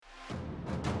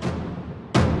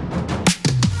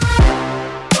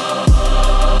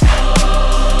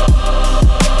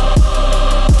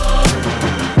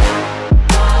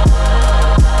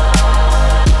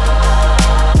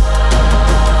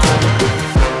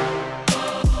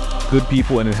good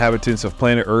people and inhabitants of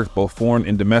planet Earth, both foreign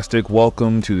and domestic.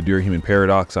 Welcome to the Dear Human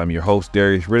Paradox. I'm your host,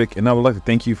 Darius Riddick, and I would like to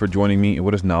thank you for joining me in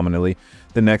what is nominally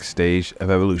the next stage of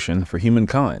evolution for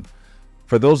humankind.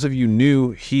 For those of you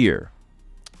new here,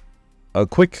 a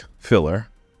quick filler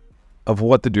of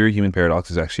what the Dear Human Paradox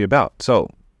is actually about. So,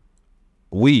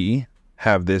 we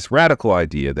have this radical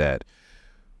idea that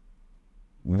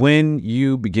when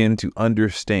you begin to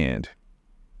understand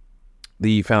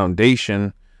the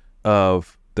foundation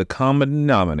of the common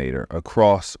denominator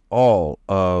across all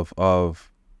of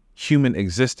human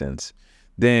existence,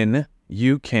 then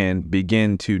you can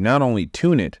begin to not only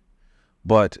tune it,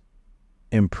 but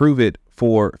improve it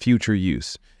for future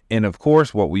use. And of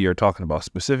course, what we are talking about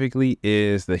specifically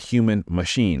is the human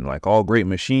machine. Like all great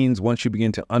machines, once you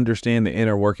begin to understand the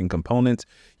inner working components,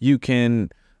 you can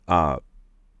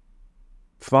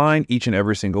find each and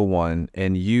every single one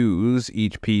and use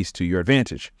each piece to your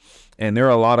advantage. And there are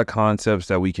a lot of concepts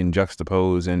that we can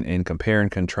juxtapose and compare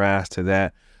and contrast to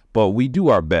that, but we do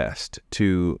our best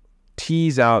to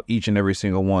tease out each and every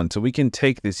single one so we can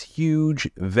take this huge,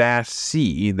 vast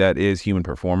sea that is human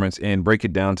performance and break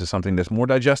it down to something that's more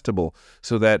digestible,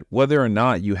 so that whether or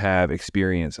not you have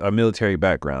experience, a military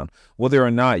background, whether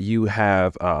or not you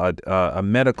have a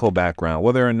medical background,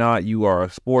 whether or not you are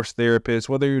a sports therapist,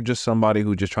 whether you're just somebody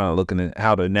who's just trying to look at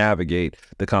how to navigate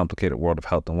the complicated world of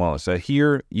health and wellness, that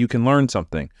here you can learn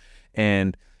something.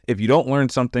 And if you don't learn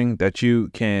something, that you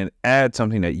can add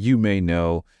something that you may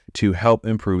know to help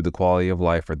improve the quality of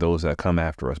life for those that come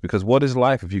after us. Because what is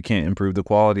life if you can't improve the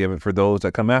quality of it for those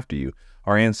that come after you?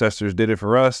 Our ancestors did it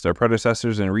for us. Our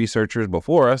predecessors and researchers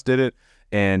before us did it.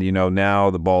 And, now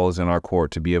the ball is in our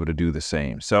court to be able to do the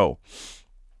same. So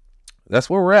that's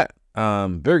where we're at.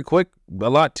 Very quick, a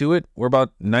lot to it. We're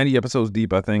about 90 episodes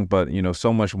deep, I think, but,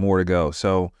 so much more to go.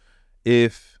 So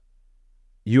if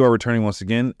you are returning once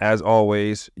again, as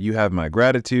always, you have my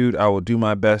gratitude. I will do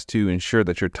my best to ensure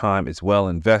that your time is well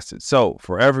invested. So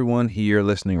for everyone here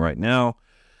listening right now,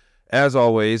 as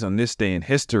always, on this day in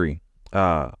history,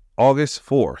 August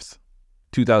 4th,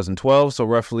 2012, so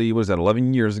roughly,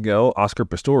 11 years ago, Oscar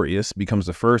Pistorius becomes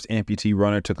the first amputee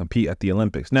runner to compete at the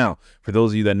Olympics. Now, for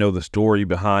those of you that know the story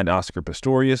behind Oscar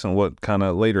Pistorius and what kind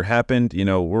of later happened,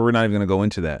 we're not even going to go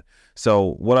into that.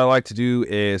 So what I like to do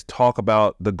is talk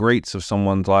about the greats of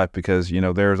someone's life because,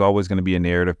 there's always going to be a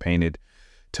narrative painted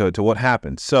to what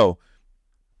happened. So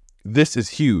this is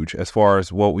huge as far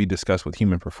as what we discuss with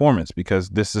human performance, because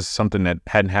this is something that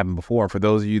hadn't happened before. For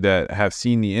those of you that have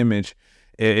seen the image,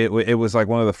 it was like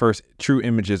one of the first true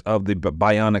images of the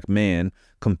bionic man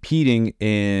competing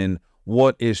in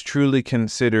what is truly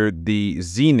considered the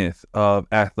zenith of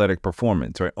athletic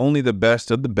performance, right? Only the best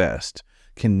of the best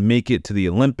can make it to the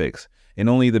Olympics, and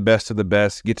only the best of the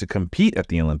best get to compete at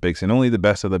the Olympics, and only the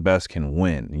best of the best can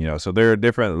win, so there are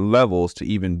different levels to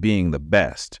even being the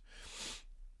best.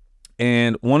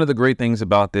 And one of the great things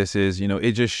about this is,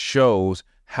 it just shows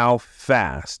how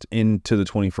fast into the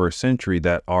 21st century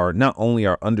that not only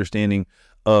our understanding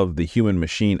of the human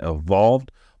machine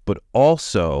evolved, but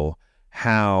also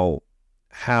how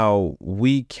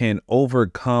we can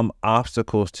overcome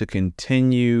obstacles to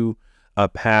continue a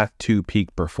path to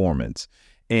peak performance.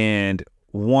 And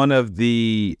one of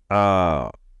the, I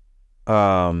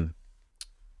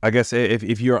guess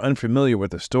if you're unfamiliar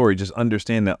with the story, just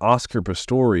understand that Oscar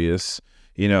Pistorius,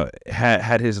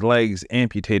 had his legs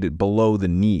amputated below the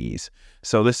knees.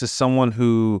 So this is someone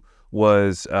who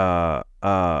was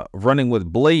running with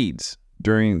blades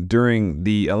during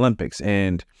the Olympics.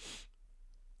 And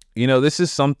this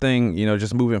is something,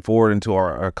 just moving forward into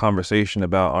our conversation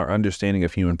about our understanding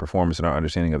of human performance and our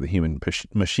understanding of the human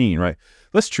machine, right?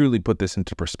 Let's truly put this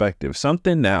into perspective.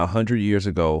 Something that 100 years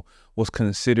ago was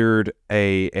considered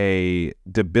a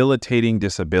debilitating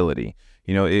disability.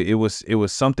 It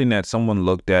was something that someone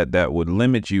looked at that would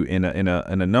limit you in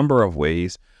a number of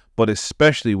ways, but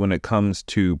especially when it comes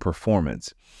to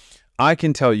performance. I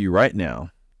can tell you right now,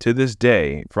 to this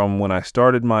day, from when I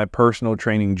started my personal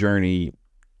training journey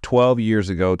 12 years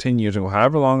ago, 10 years ago,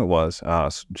 however long it was,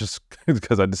 just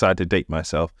because I decided to date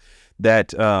myself, that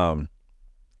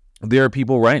there are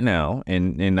people right now,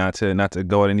 and not to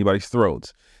go at anybody's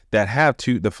throats, that have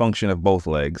the function of both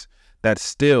legs, that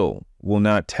still will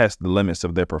not test the limits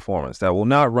of their performance, that will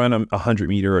not run a 100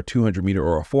 meter or 200 meter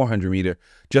or a 400 meter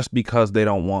just because they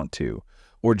don't want to,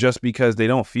 or just because they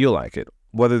don't feel like it,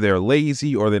 whether they're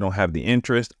lazy or they don't have the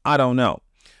interest. I don't know.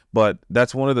 But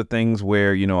that's one of the things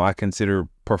where, I consider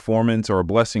performance or a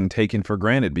blessing taken for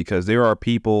granted, because there are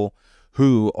people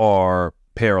who are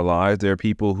paralyzed. There are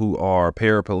people who are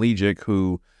paraplegic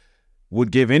who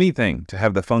would give anything to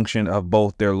have the function of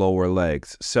both their lower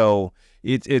legs. So,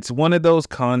 it's one of those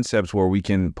concepts where we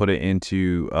can put it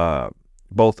into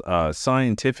both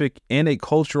scientific and a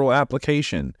cultural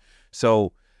application.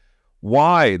 So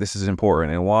why this is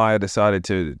important and why I decided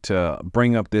to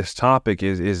bring up this topic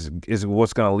is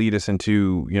what's going to lead us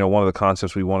into, one of the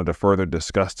concepts we wanted to further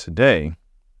discuss today.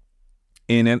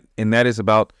 And that is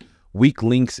about weak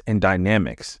links and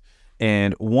dynamics.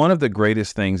 And one of the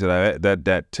greatest things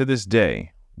that to this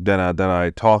day that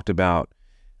I talked about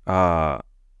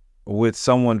with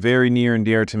someone very near and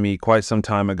dear to me quite some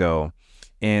time ago,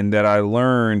 and that I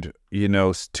learned, in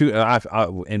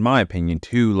my opinion,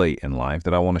 too late in life,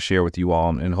 that I want to share with you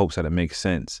all in hopes that it makes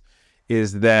sense,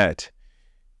 is that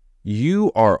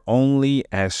you are only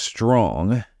as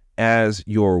strong as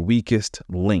your weakest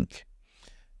link.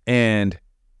 And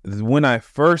when I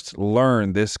first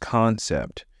learned this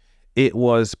concept, it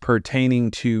was pertaining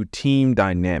to team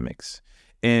dynamics.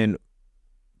 And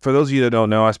for those of you that don't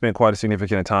know, I spent quite a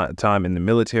significant time in the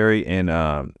military in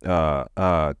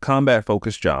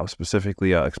combat-focused jobs,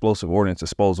 specifically explosive ordnance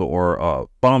disposal or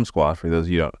bomb squad, for those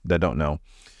of you that don't know.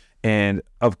 And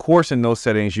of course, in those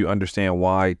settings, you understand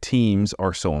why teams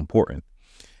are so important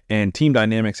and team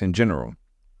dynamics in general.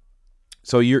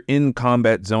 So you're in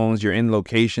combat zones, you're in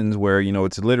locations where,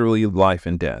 it's literally life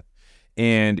and death.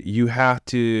 And you have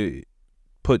to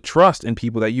put trust in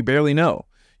people that you barely know.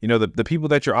 The people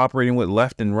that you're operating with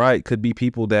left and right could be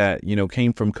people that,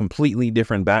 came from completely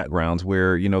different backgrounds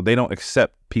where, they don't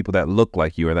accept people that look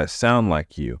like you or that sound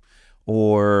like you,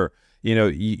 or,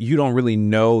 you don't really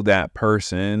know that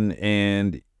person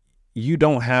and you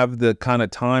don't have the kind of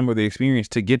time or the experience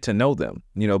to get to know them.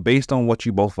 Based on what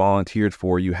you both volunteered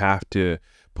for, you have to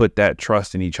put that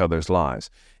trust in each other's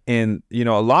lives. And, a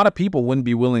lot of people wouldn't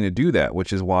be willing to do that,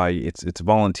 which is why it's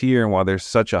volunteer and why there's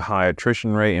such a high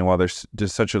attrition rate and why there's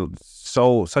just such a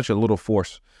little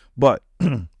force. But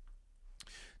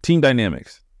team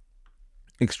dynamics,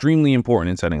 extremely important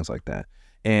in settings like that.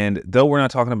 And though we're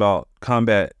not talking about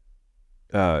combat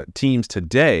teams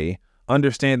today,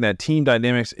 understand that team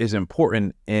dynamics is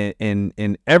important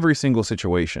in every single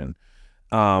situation.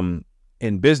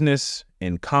 In business,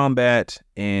 in combat,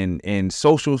 in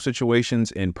social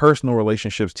situations, in personal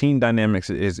relationships, team dynamics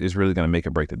is really going to make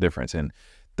or break the difference. And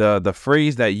the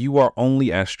phrase that you are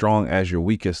only as strong as your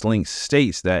weakest link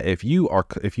states that if you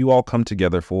all come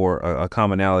together for a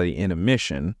commonality in a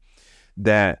mission,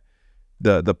 that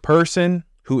the person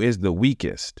who is the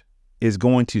weakest is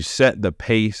going to set the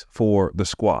pace for the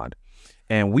squad.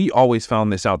 And we always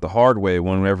found this out the hard way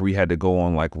whenever we had to go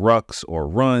on like rucks or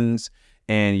runs.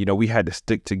 And, we had to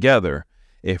stick together.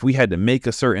 If we had to make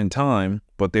a certain time,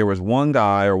 but there was one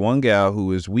guy or one gal who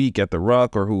was weak at the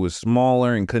ruck or who was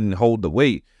smaller and couldn't hold the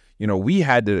weight, we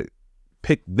had to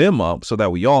pick them up so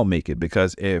that we all make it.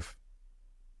 Because if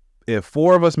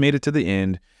four of us made it to the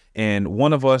end and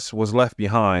one of us was left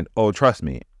behind, oh, trust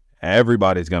me,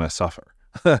 everybody's going to suffer.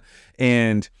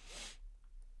 and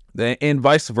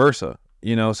vice versa,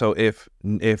 so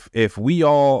if we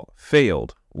all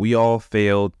failed, we all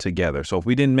failed together. So if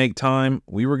we didn't make time,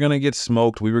 we were going to get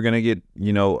smoked. We were going to get,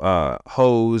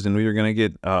 hosed, and we were going to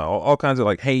get all kinds of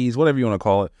like haze, whatever you want to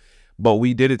call it. But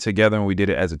we did it together and we did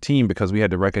it as a team because we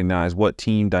had to recognize what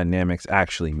team dynamics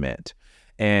actually meant.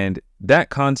 And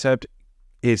that concept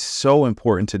is so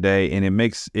important today, and it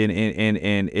makes and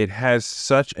it has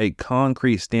such a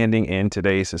concrete standing in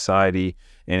today's society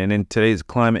and in today's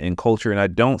climate and culture. And I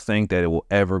don't think that it will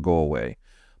ever go away.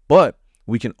 But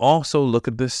we can also look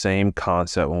at the same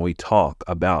concept when we talk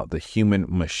about the human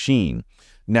machine.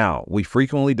 Now, we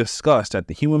frequently discuss that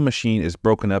the human machine is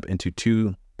broken up into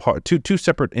two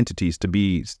separate entities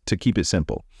to keep it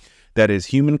simple. That is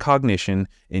human cognition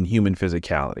and human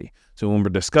physicality. So when we're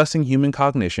discussing human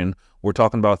cognition, we're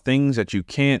talking about things that you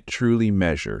can't truly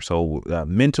measure. So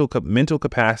mental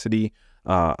capacity,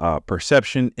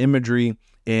 perception, imagery,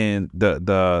 and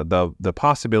the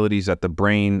possibilities that the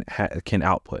brain can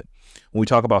output. When we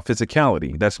talk about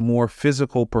physicality, that's more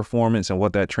physical performance and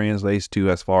what that translates to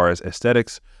as far as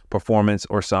aesthetics, performance,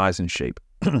 or size and shape.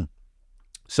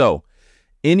 So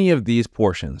any of these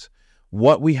portions,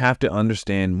 what we have to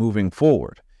understand moving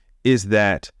forward is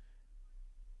that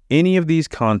any of these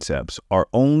concepts are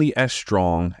only as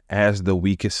strong as the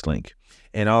weakest link.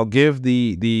 And I'll give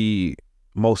the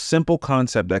most simple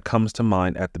concept that comes to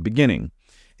mind at the beginning.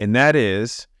 And that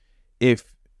is,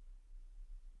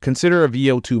 consider a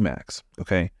VO2 max,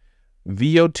 okay?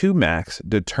 VO2 max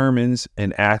determines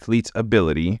an athlete's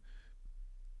ability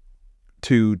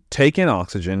to take in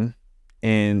oxygen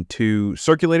and to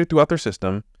circulate it throughout their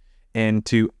system and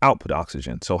to output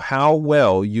oxygen. So how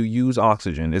well you use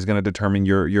oxygen is going to determine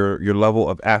your level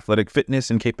of athletic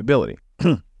fitness and capability.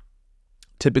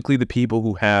 Typically, the people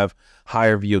who have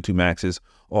higher VO2 maxes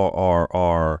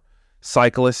are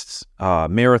cyclists,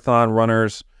 marathon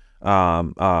runners,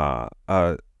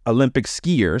 Olympic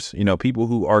skiers, people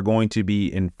who are going to be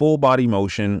in full body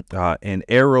motion and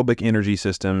aerobic energy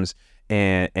systems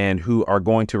and who are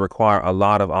going to require a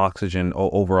lot of oxygen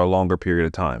over a longer period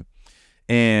of time.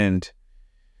 And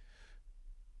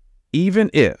even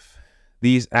if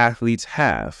these athletes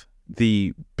have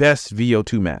the best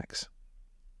VO2 max,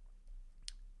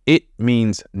 it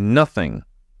means nothing.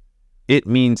 It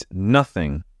means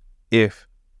nothing if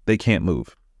they can't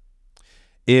move.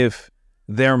 If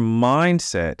their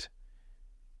mindset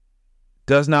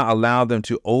does not allow them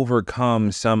to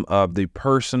overcome some of the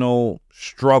personal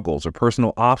struggles or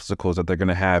personal obstacles that they're going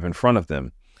to have in front of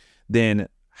them, then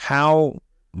how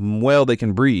well they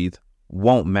can breathe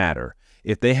won't matter.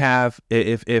 If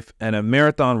a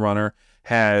marathon runner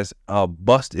has a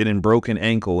busted and broken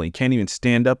ankle and can't even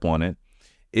stand up on it,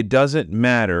 it doesn't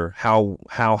matter how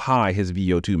high his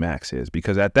VO2 max is,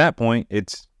 because at that point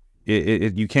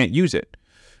you can't use it.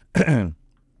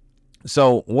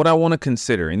 So what I want to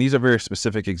consider, and these are very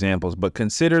specific examples, but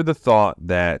consider the thought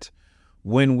that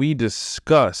when we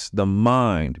discuss the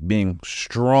mind being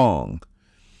strong,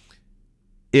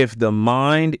 if the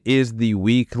mind is the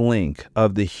weak link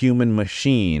of the human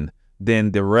machine,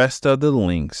 then the rest of the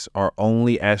links are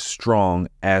only as strong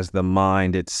as the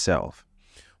mind itself,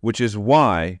 which is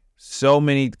why so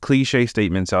many cliche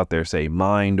statements out there say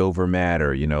mind over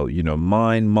matter,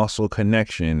 mind muscle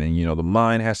connection. And, the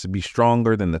mind has to be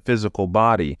stronger than the physical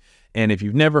body. And if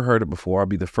you've never heard it before, I'll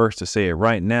be the first to say it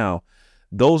right now.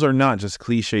 Those are not just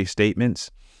cliche statements.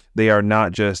 They are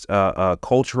not just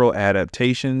cultural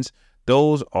adaptations.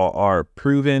 Those are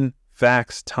proven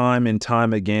facts time and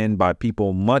time again by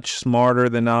people much smarter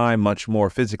than I, much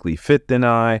more physically fit than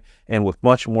I, and with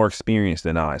much more experience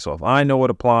than I. So if I know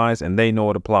it applies and they know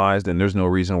it applies, then there's no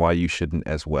reason why you shouldn't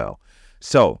as well.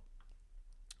 So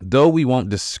though we won't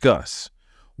discuss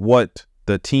what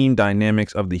the team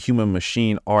dynamics of the human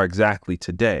machine are exactly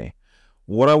today,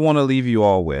 what I want to leave you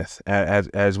all with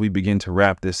as we begin to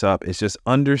wrap this up is just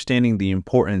understanding the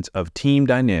importance of team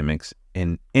dynamics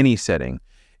in any setting.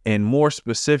 And more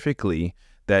specifically,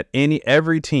 that any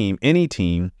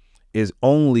team is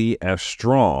only as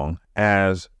strong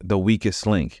as the weakest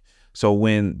link. So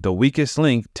when the weakest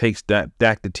link takes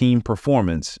back the team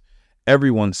performance,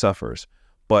 everyone suffers.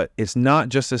 But it's not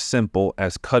just as simple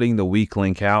as cutting the weak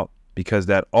link out, because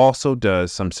that also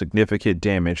does some significant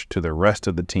damage to the rest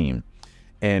of the team.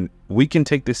 And we can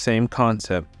take the same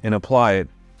concept and apply it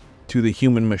to the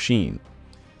human machine.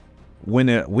 When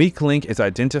a weak link is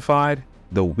identified,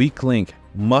 the weak link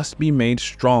must be made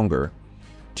stronger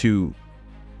to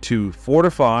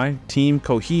fortify team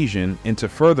cohesion and to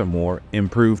furthermore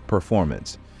improve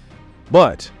performance.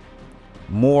 But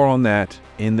more on that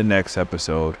in the next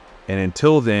episode. And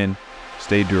until then,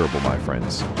 stay durable, my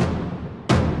friends.